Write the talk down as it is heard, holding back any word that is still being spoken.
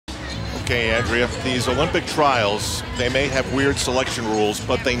Okay, Andrea, these Olympic trials, they may have weird selection rules,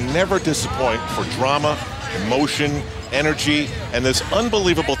 but they never disappoint for drama, emotion, energy, and this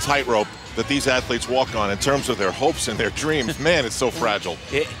unbelievable tightrope that these athletes walk on in terms of their hopes and their dreams. Man, it's so fragile.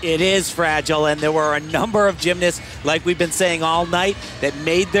 It is fragile, and there were a number of gymnasts, like we've been saying all night, that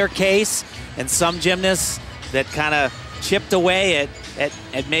made their case, and some gymnasts that kind of chipped away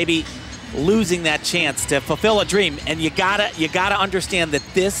at maybe losing that chance to fulfill a dream. And you gotta understand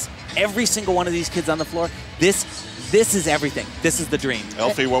that every single one of these kids on the floor, this is everything. This is the dream.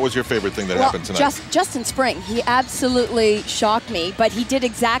 Elfie, what was your favorite thing that happened tonight? Justin Spring, he absolutely shocked me, but he did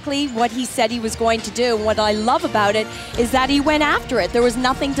exactly what he said he was going to do. And what I love about it is that he went after it. There was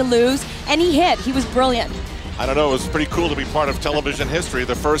nothing to lose, and he hit. He was brilliant. I don't know, it was pretty cool to be part of television history,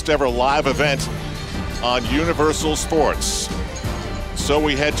 the first ever live event on Universal Sports. So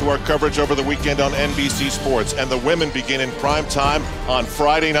we head to our coverage over the weekend on NBC Sports, and the women begin in prime time on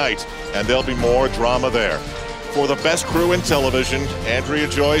Friday night, and there'll be more drama there. For the best crew in television, Andrea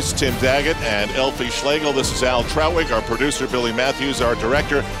Joyce, Tim Daggett, and Elfie Schlegel, this is Al Troutwig, our producer Billy Matthews, our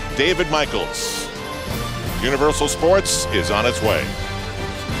director David Michaels. Universal Sports is on its way.